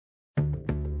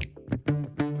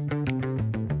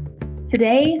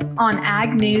Today on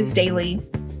Ag News Daily.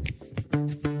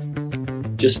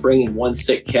 Just bringing one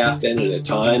sick calf in at a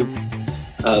time.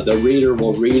 The reader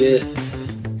will read it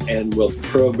and will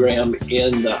program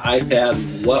in the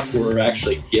iPad what we're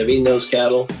actually giving those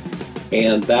cattle,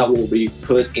 and that will be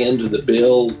put into the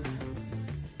build.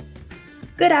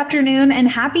 Good afternoon and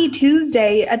happy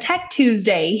Tuesday, a Tech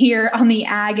Tuesday here on the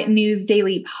Ag News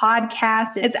Daily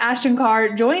podcast. It's Ashton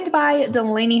Carr joined by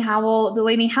Delaney Howell.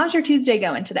 Delaney, how's your Tuesday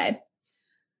going today?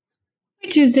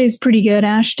 Tuesday's pretty good,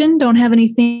 Ashton. Don't have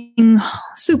anything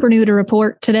super new to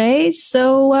report today,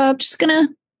 so just gonna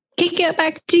kick it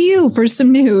back to you for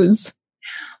some news.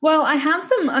 Well, I have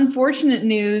some unfortunate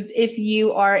news if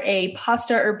you are a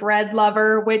pasta or bread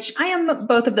lover, which I am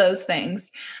both of those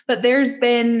things. But there's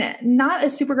been not a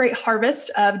super great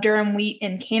harvest of durum wheat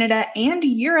in Canada and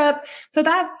Europe, so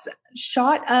that's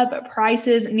shot up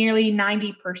prices nearly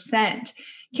 90%.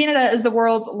 Canada is the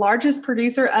world's largest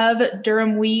producer of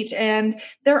durum wheat, and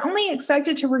they're only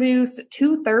expected to produce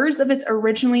 2/3 of its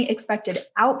originally expected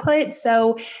output.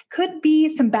 So could be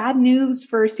some bad news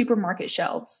for supermarket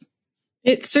shelves.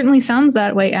 It certainly sounds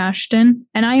that way, Ashton.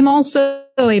 And I am also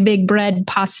a big bread,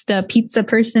 pasta, pizza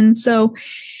person. So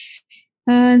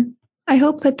I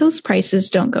hope that those prices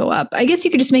don't go up. I guess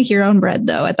you could just make your own bread,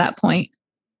 though, at that point.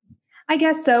 I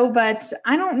guess so, but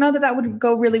I don't know that that would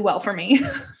go really well for me.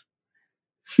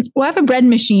 Well, I have a bread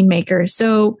machine maker,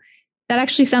 so that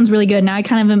actually sounds really good. Now I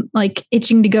kind of am like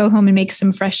itching to go home and make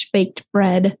some fresh baked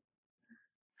bread.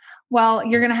 Well,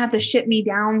 you're going to have to ship me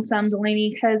down some,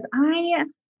 Delaney, because I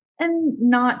am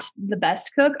not the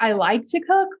best cook. I like to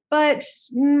cook, but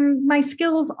my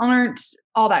skills aren't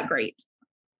all that great.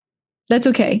 That's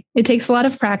okay. It takes a lot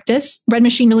of practice. Bread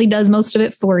machine really does most of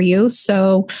it for you,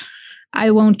 so I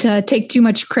won't take too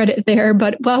much credit there.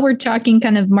 But while we're talking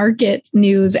kind of market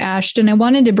news, Ashton, I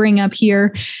wanted to bring up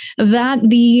here that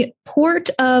the Port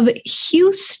of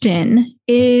Houston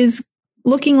is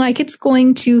looking like it's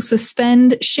going to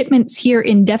suspend shipments here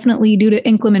indefinitely due to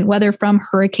inclement weather from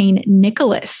Hurricane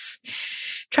Nicholas.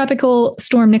 Tropical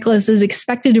Storm Nicholas is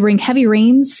expected to bring heavy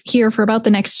rains here for about the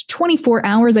next 24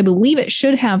 hours. I believe it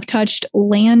should have touched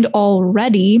land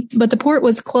already, but the port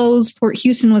was closed. Port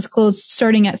Houston was closed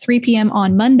starting at 3 p.m.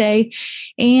 on Monday,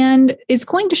 and it's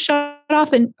going to shut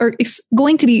off or it's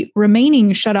going to be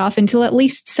remaining shut off until at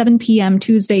least 7 p.m.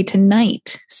 Tuesday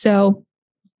tonight. So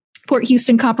Port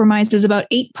Houston compromises about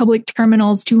 8 public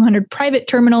terminals, 200 private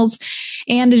terminals,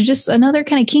 and is just another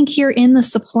kind of kink here in the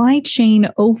supply chain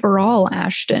overall,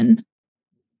 Ashton.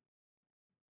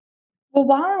 Well,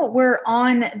 while we're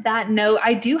on that note,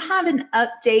 I do have an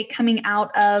update coming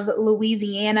out of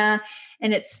Louisiana,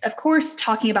 and it's, of course,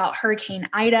 talking about Hurricane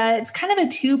Ida. It's kind of a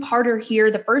two-parter here.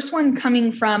 The first one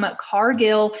coming from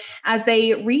Cargill as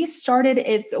they restarted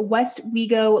its West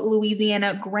Wego,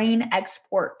 Louisiana grain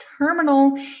export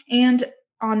terminal, and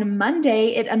on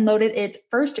Monday, it unloaded its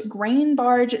first grain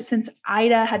barge since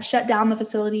Ida had shut down the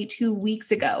facility 2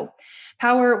 weeks ago.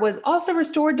 Power was also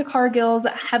restored to Cargill's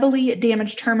heavily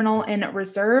damaged terminal in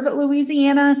Reserve,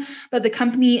 Louisiana, but the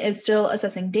company is still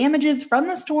assessing damages from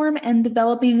the storm and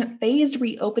developing phased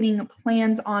reopening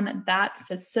plans on that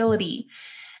facility.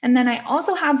 And then I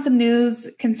also have some news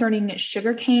concerning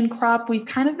sugarcane crop. We've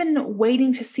kind of been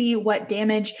waiting to see what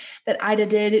damage that Ida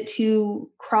did to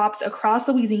crops across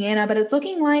Louisiana, but it's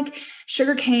looking like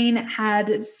sugarcane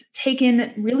has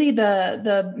taken really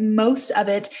the most of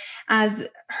it, as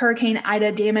Hurricane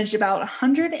Ida damaged about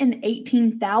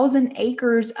 118,000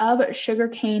 acres of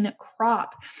sugarcane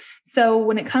crop. So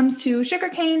when it comes to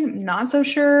sugarcane, not so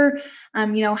sure,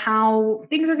 how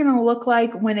things are going to look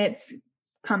like when it's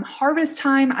come harvest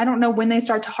time. I don't know when they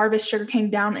start to harvest sugarcane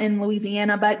down in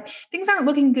Louisiana, but things aren't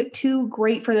looking too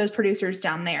great for those producers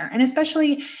down there. And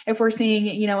especially if we're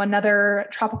seeing, another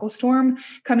tropical storm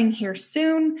coming here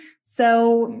soon.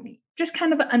 So just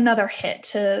kind of another hit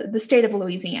to the state of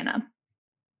Louisiana.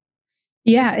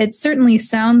 Yeah, it certainly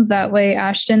sounds that way,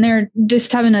 Ashton. They're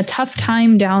just having a tough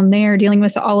time down there dealing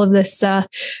with all of this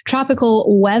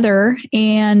tropical weather.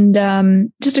 And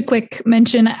just a quick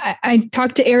mention, I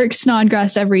talk to Eric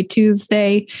Snodgrass every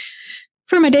Tuesday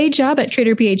for my day job at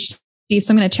Trader PhD.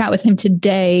 So I'm going to chat with him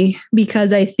today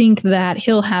because I think that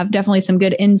he'll have definitely some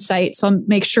good insight. So I'll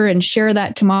make sure and share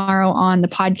that tomorrow on the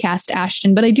podcast,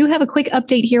 Ashton. But I do have a quick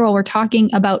update here while we're talking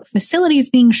about facilities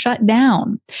being shut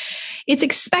down. It's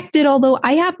expected, although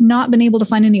I have not been able to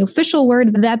find any official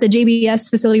word, that the JBS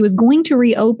facility was going to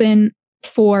reopen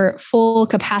for full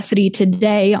capacity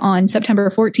today on September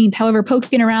 14th. However,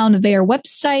 poking around their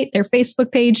website, their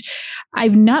Facebook page,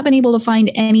 I've not been able to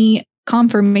find any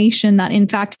confirmation that in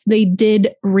fact they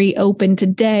did reopen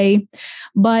today.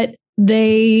 But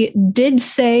They did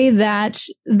say that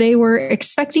they were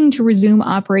expecting to resume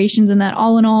operations and that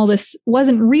all in all, this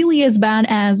wasn't really as bad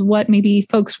as what maybe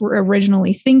folks were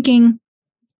originally thinking.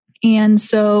 And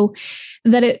so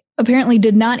that it apparently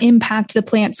did not impact the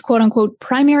plant's quote unquote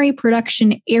primary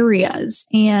production areas,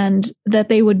 and that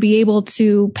they would be able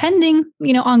to, pending,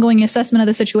 ongoing assessment of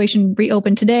the situation,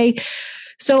 reopen today.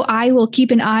 So I will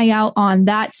keep an eye out on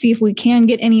that, see if we can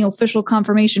get any official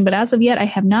confirmation. But as of yet, I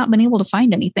have not been able to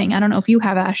find anything. I don't know if you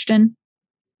have, Ashton.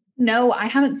 No, I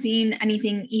haven't seen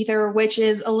anything either, which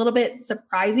is a little bit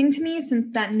surprising to me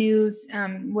since that news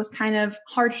was kind of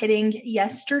hard hitting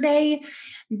yesterday.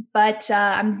 But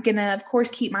I'm going to, of course,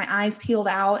 keep my eyes peeled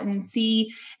out and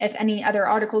see if any other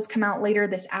articles come out later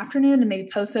this afternoon and maybe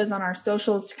post those on our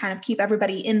socials to kind of keep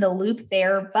everybody in the loop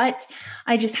there. But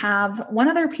I just have one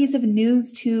other piece of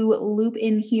news to loop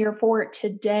in here for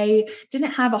today.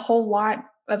 Didn't have a whole lot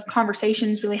of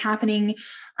conversations really happening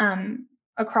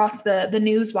across the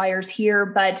news wires here.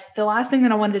 But the last thing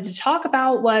that I wanted to talk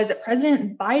about was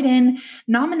President Biden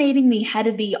nominating the head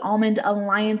of the Almond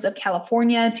Alliance of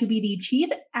California to be the chief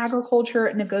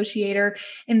agriculture negotiator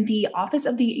in the office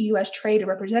of the U.S. Trade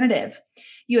Representative.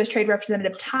 U.S. Trade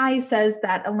Representative Tai says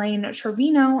that Elaine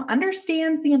Trevino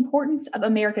understands the importance of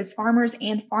America's farmers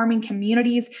and farming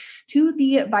communities to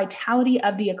the vitality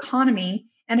of the economy,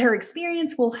 and her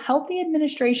experience will help the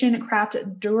administration craft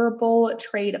durable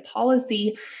trade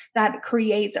policy that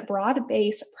creates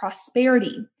broad-based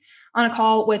prosperity. On a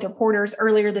call with reporters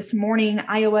earlier this morning,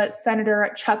 Iowa Senator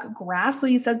Chuck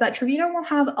Grassley says that Trevino will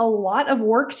have a lot of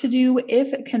work to do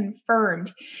if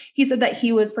confirmed. He said that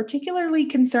he was particularly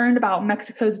concerned about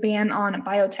Mexico's ban on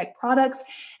biotech products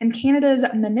and Canada's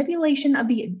manipulation of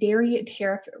the dairy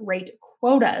tariff rate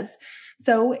quotas.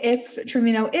 So if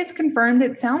Trevino is confirmed,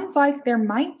 it sounds like there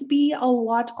might be a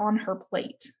lot on her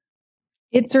plate.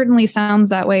 It certainly sounds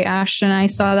that way, Ashton. I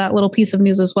saw that little piece of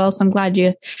news as well, so I'm glad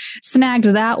you snagged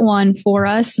that one for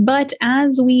us. But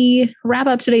as we wrap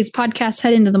up today's podcast,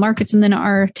 head into the markets, and then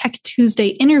our Tech Tuesday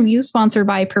interview sponsored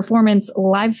by Performance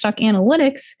Livestock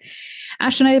Analytics,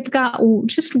 Ashton, I've got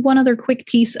just one other quick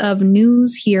piece of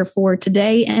news here for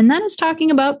today, and that is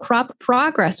talking about crop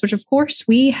progress, which of course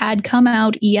we had come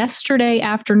out yesterday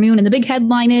afternoon. And the big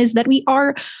headline is that we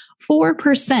are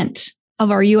 4%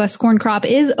 of our U.S. corn crop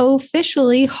is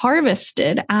officially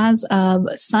harvested as of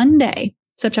Sunday,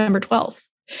 September 12th.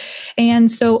 And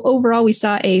so overall, we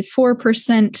saw a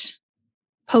 4%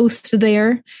 post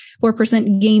there,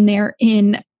 4% gain there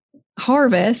in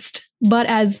harvest. But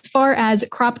as far as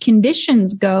crop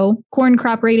conditions go, corn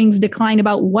crop ratings declined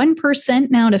about 1%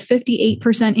 now to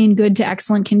 58% in good to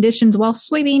excellent conditions, while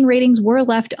soybean ratings were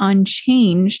left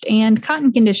unchanged, and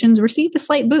cotton conditions received a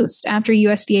slight boost after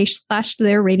USDA slashed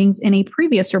their ratings in a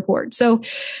previous report. So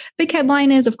big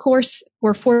headline is, of course,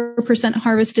 we're 4%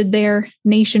 harvested there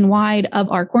nationwide of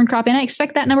our corn crop. And I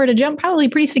expect that number to jump probably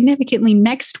pretty significantly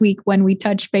next week when we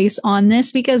touch base on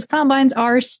this, because combines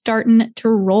are starting to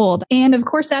roll. And of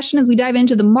course, Ashton, as we dive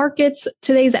into the markets,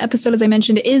 today's episode, as I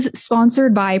mentioned, is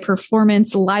sponsored by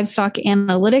Performance Livestock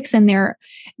Analytics and their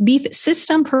beef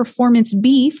system, Performance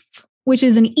Beef, which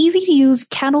is an easy-to-use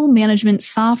cattle management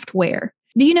software.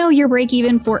 Do you know your break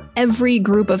even for every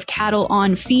group of cattle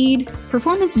on feed?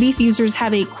 Performance Beef users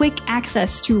have a quick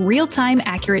access to real-time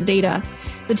accurate data.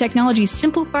 The technology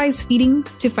simplifies feeding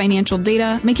to financial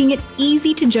data, making it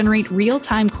easy to generate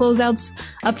real-time closeouts,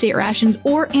 update rations,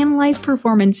 or analyze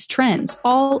performance trends,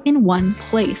 all in one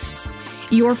place.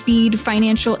 Your feed,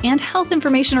 financial, and health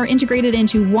information are integrated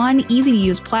into one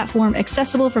easy-to-use platform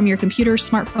accessible from your computer,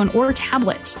 smartphone, or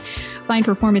tablet. Find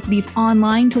Performance Beef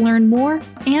online to learn more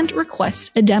and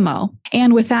request a demo.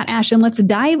 And with that, Ashton, let's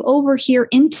dive over here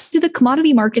into the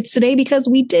commodity markets today, because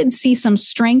we did see some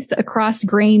strength across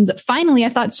grains. Finally, I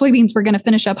thought soybeans were going to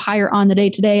finish up higher on the day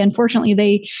today. Unfortunately,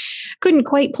 they couldn't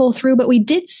quite pull through, but we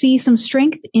did see some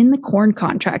strength in the corn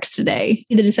contracts today.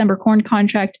 The December corn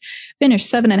contract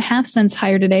finished 7.5 cents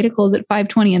higher today to close at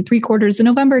 5.20 3/4. The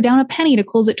November down a penny to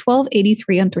close at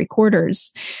 12.83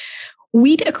 3/4.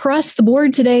 Wheat across the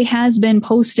board today has been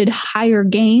posted higher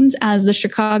gains as the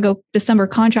Chicago December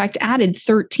contract added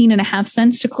 13.5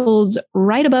 cents to close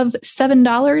right above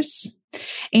 $7.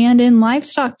 And in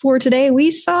livestock for today, we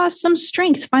saw some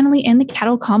strength finally in the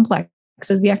cattle complex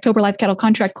as the October live cattle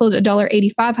contract closed at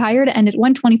 $1.85 higher to end at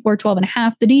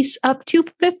 $124.12.5. The Dees up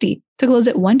 $2.50 to close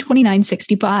at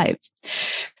 $129.65.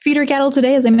 Feeder cattle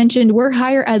today, as I mentioned, were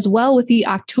higher as well, with the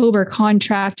October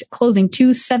contract closing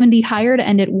 $2.70 higher to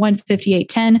end at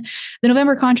 $158.10. The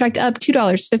November contract up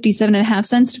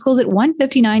 $2.57.5 to close at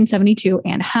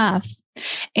 $159.72.5.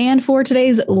 And for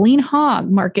today's lean hog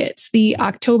markets, the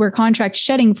October contract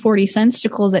shedding 40 cents to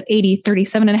close at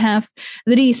 80.37.5.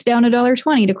 The Dees down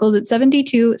 $1.20 to close at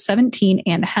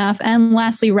 72.17.5. And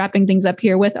lastly, wrapping things up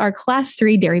here with our Class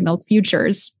 3 dairy milk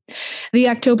futures. The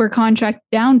October contract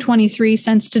down 23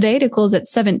 cents today to close at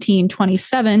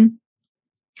 17.27.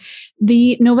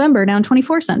 The November down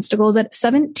 24 cents to close at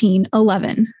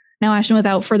 17.11. Now, Ashton,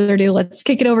 without further ado, let's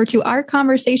kick it over to our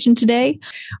conversation today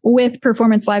with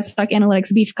Performance Livestock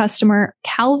Analytics beef customer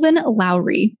Calvin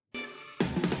Lowry.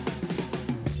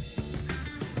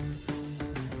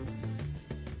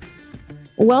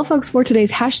 Well, folks, for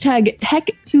today's hashtag Tech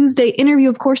Tuesday interview,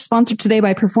 of course, sponsored today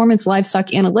by Performance Livestock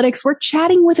Analytics, we're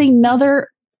chatting with another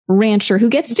rancher who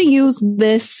gets to use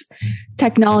this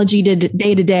technology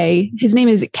day to day. His name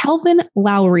is Calvin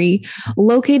Lowry,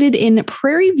 located in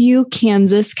Prairie View,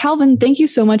 Kansas. Calvin, thank you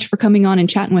so much for coming on and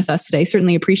chatting with us today.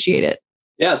 Certainly appreciate it.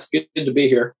 Yeah, it's good to be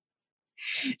here.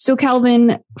 So,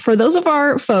 Calvin, for those of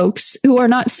our folks who are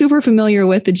not super familiar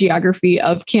with the geography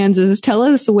of Kansas, tell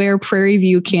us where Prairie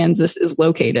View, Kansas is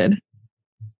located.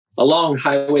 Along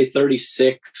Highway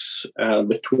 36,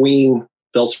 between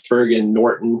Phillipsburg and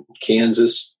Norton,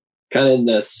 Kansas, kind of in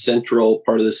the central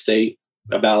part of the state,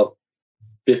 about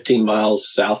 15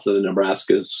 miles south of the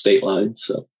Nebraska state line.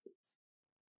 So,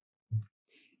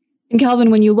 and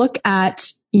Calvin, when you look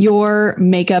at your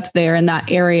makeup there in that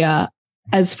area,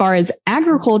 as far as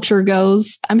agriculture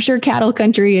goes, I'm sure cattle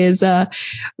country is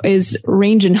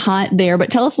ranging hot there, but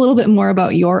tell us a little bit more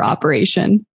about your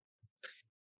operation.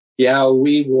 Yeah,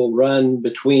 we will run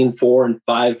between 400 and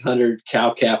 500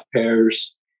 cow-calf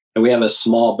pairs, and we have a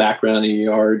small background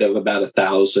yard of about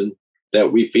 1,000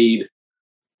 that we feed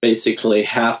basically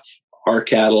half our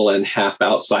cattle and half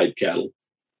outside cattle.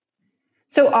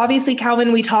 So obviously,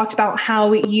 Calvin, we talked about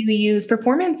how you use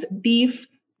Performance Beef.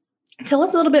 Tell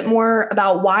us a little bit more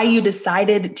about why you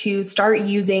decided to start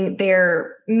using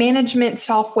their management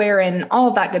software and all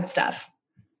of that good stuff.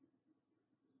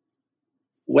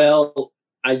 Well,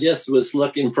 I just was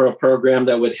looking for a program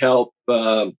that would help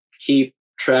keep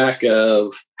track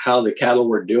of how the cattle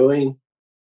were doing,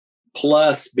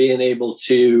 plus being able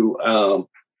to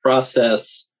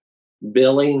process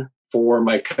billing for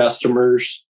my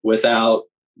customers without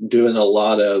doing a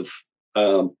lot of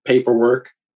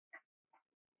paperwork.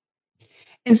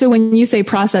 And so when you say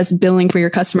process billing for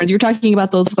your customers, you're talking about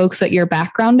those folks that you're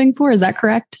backgrounding for, is that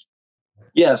correct?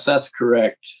 Yes, that's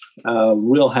correct.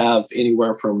 We'll have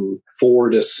anywhere from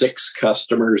 4 to 6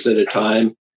 customers at a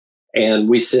time, and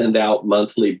we send out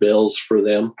monthly bills for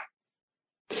them.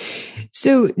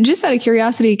 So just out of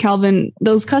curiosity, Calvin,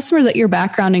 those customers that you're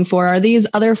backgrounding for, are these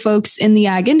other folks in the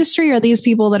ag industry? Or are these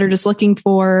people that are just looking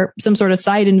for some sort of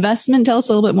side investment? Tell us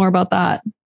a little bit more about that.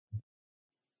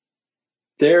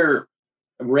 They're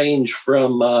range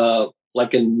from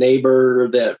like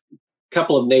a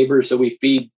couple of neighbors that we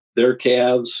feed their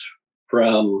calves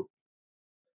from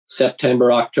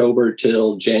September, October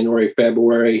till January,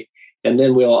 February. And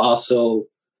then we'll also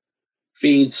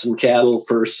feed some cattle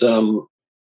for some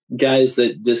guys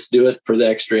that just do it for the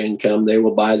extra income. They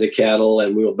will buy the cattle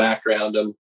and we'll background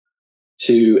them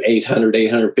to 800,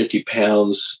 850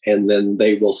 pounds, and then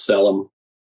they will sell them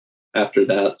after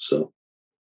that.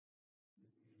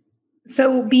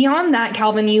 So beyond that,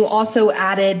 Calvin, you also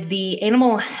added the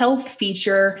animal health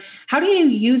feature. How do you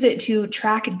use it to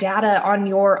track data on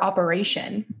your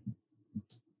operation?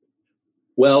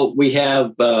 Well, we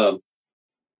have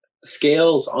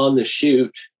scales on the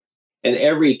chute, and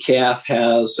every calf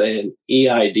has an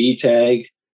EID tag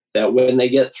that when they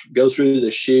go through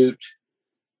the chute,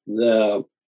 the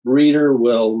breeder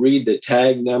will read the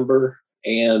tag number,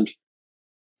 and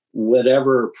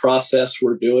whatever process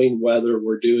we're doing, whether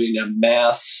we're doing a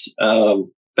mass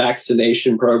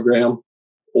vaccination program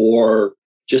or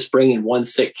just bringing one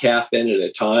sick calf in at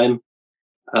a time,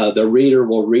 the reader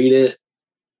will read it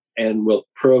and will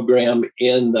program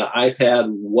in the iPad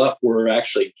what we're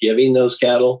actually giving those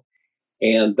cattle.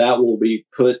 And that will be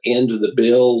put into the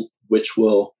bill, which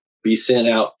will be sent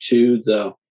out to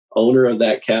the owner of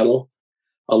that cattle.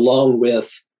 Along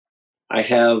with, I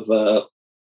have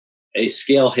a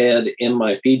scale head in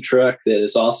my feed truck that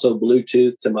is also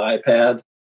Bluetooth to my iPad,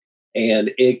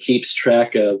 and it keeps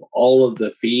track of all of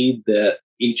the feed that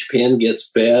each pen gets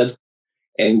fed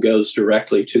and goes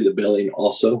directly to the billing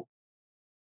also.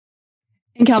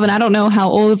 And Calvin, I don't know how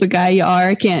old of a guy you are.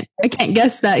 I can't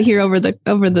guess that here over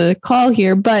the call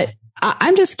here, but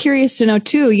I'm just curious to know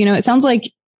too, it sounds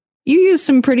like You use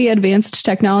some pretty advanced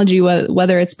technology,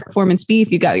 whether it's performance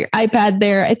beef, you got your iPad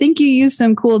there. I think you use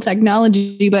some cool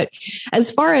technology, but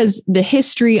as far as the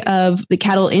history of the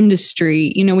cattle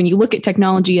industry, when you look at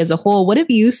technology as a whole, what have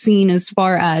you seen as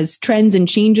far as trends and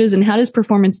changes, and how does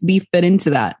performance beef fit into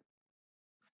that?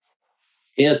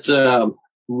 It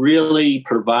really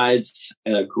provides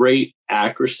a great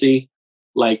accuracy,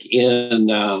 like in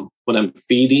when I'm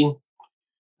feeding,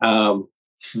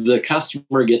 the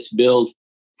customer gets billed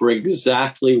for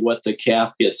exactly what the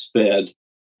calf gets fed,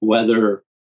 whether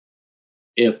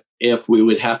if we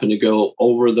would happen to go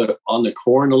over on the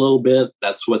corn a little bit,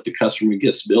 that's what the customer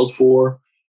gets billed for,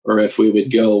 or if we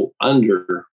would go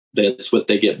under, that's what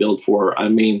they get billed for. I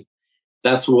mean,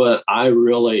 that's what I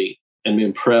really am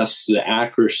impressed, the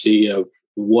accuracy of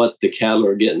what the cattle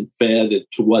are getting fed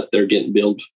to what they're getting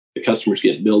billed, the customers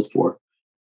getting billed for.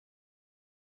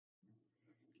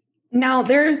 Now,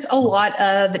 there's a lot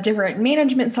of different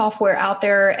management software out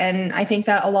there, and I think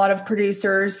that a lot of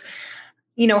producers,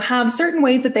 have certain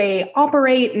ways that they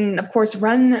operate and, of course,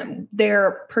 run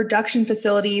their production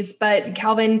facilities. But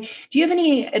Calvin, do you have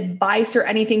any advice or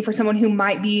anything for someone who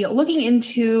might be looking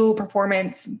into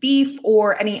performance beef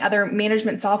or any other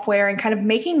management software and kind of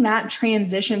making that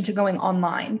transition to going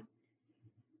online?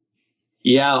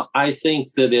 Yeah, I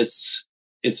think that it's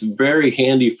very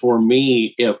handy for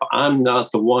me if I'm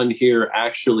not the one here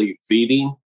actually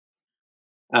feeding.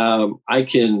 I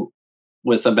can,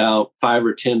 with about 5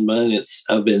 or 10 minutes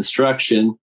of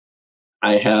instruction,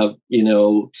 I have,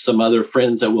 some other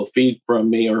friends that will feed from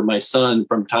me or my son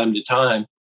from time to time,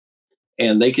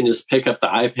 and they can just pick up the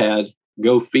iPad,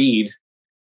 go feed,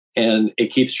 and it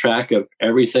keeps track of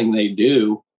everything they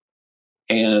do.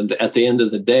 And at the end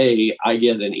of the day, I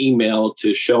get an email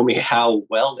to show me how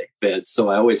well they fed. So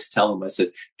I always tell them, I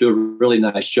said, do a really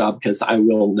nice job because I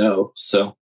will know.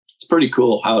 So it's pretty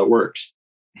cool how it works.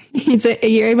 So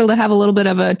you're able to have a little bit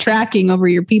of a tracking over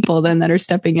your people then that are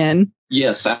stepping in.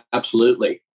 Yes,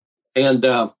 absolutely. And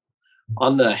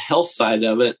on the health side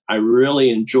of it, I really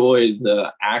enjoy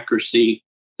the accuracy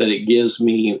that it gives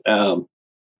me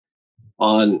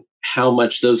on how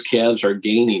much those calves are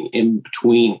gaining in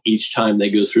between each time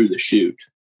they go through the chute.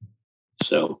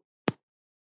 So,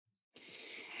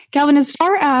 Calvin, as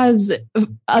far as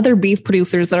other beef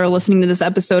producers that are listening to this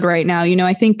episode right now,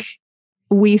 I think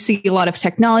we see a lot of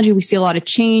technology, we see a lot of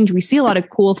change, we see a lot of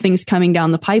cool things coming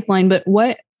down the pipeline, but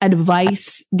what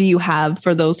advice do you have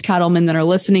for those cattlemen that are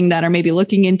listening that are maybe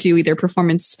looking into either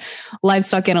performance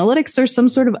livestock analytics or some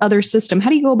sort of other system? How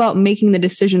do you go about making the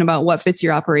decision about what fits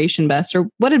your operation best? Or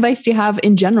what advice do you have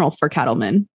in general for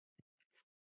cattlemen?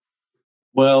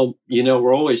 Well,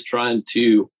 we're always trying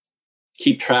to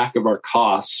keep track of our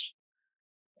costs.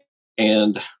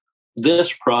 And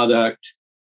this product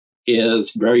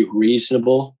is very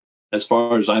reasonable as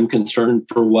far as I'm concerned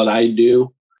for what I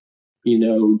do.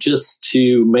 Just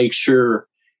to make sure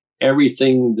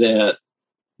everything that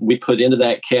we put into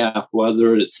that calf,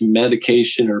 whether it's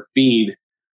medication or feed,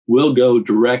 will go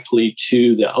directly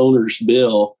to the owner's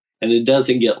bill and it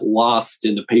doesn't get lost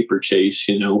in the paper chase.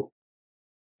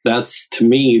 That's, to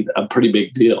me, a pretty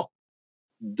big deal.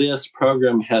 This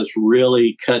program has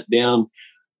really cut down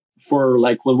for,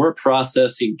 like, when we're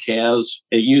processing calves,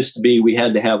 it used to be we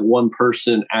had to have one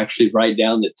person actually write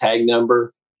down the tag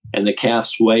number and the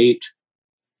calf's weight,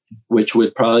 which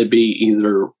would probably be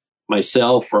either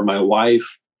myself or my wife,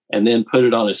 and then put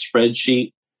it on a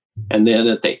spreadsheet. And then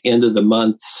at the end of the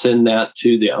month, send that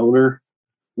to the owner,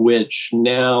 which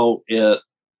now the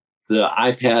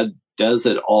iPad does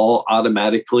it all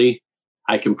automatically.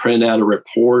 I can print out a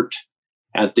report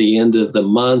at the end of the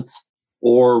month,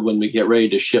 or when we get ready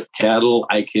to ship cattle,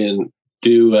 I can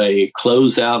do a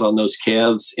closeout on those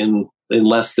calves in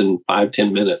less than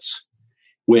 5-10 minutes.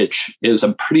 Which is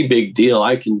a pretty big deal.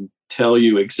 I can tell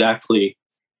you exactly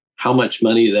how much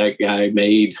money that guy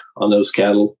made on those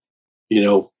cattle,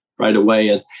 right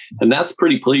away. And that's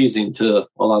pretty pleasing to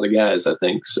a lot of guys, I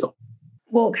think. So,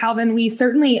 well, Calvin, we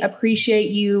certainly appreciate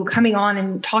you coming on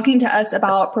and talking to us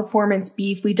about performance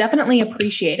beef. We definitely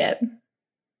appreciate it.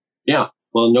 Yeah,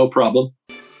 well, no problem.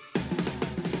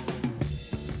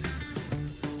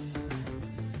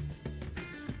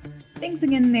 Thanks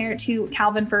again there to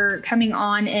Calvin for coming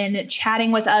on and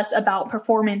chatting with us about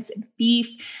performance beef.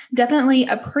 Definitely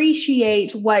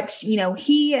appreciate what,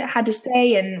 he had to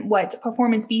say and what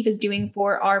performance beef is doing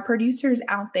for our producers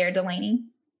out there, Delaney.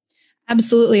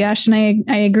 Absolutely, Ash, and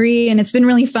I agree. And it's been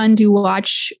really fun to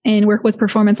watch and work with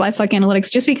Performance Livestock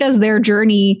Analytics just because their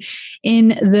journey in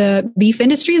the beef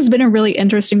industry has been a really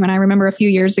interesting one. I remember a few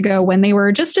years ago when they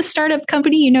were just a startup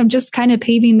company, just kind of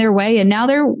paving their way. And now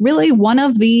they're really one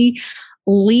of the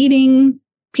leading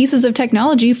pieces of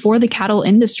technology for the cattle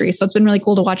industry. So it's been really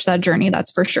cool to watch that journey.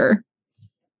 That's for sure.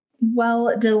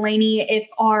 Well, Delaney, if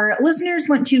our listeners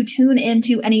want to tune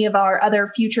into any of our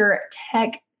other future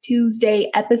Tech Tuesday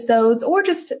episodes or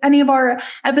just any of our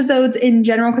episodes in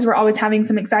general, because we're always having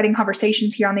some exciting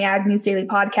conversations here on the Ag News Daily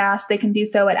podcast, they can do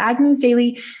so at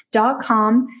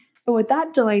agnewsdaily.com. But with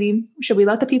that, Delaney, should we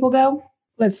let the people go?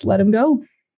 Let's let them go.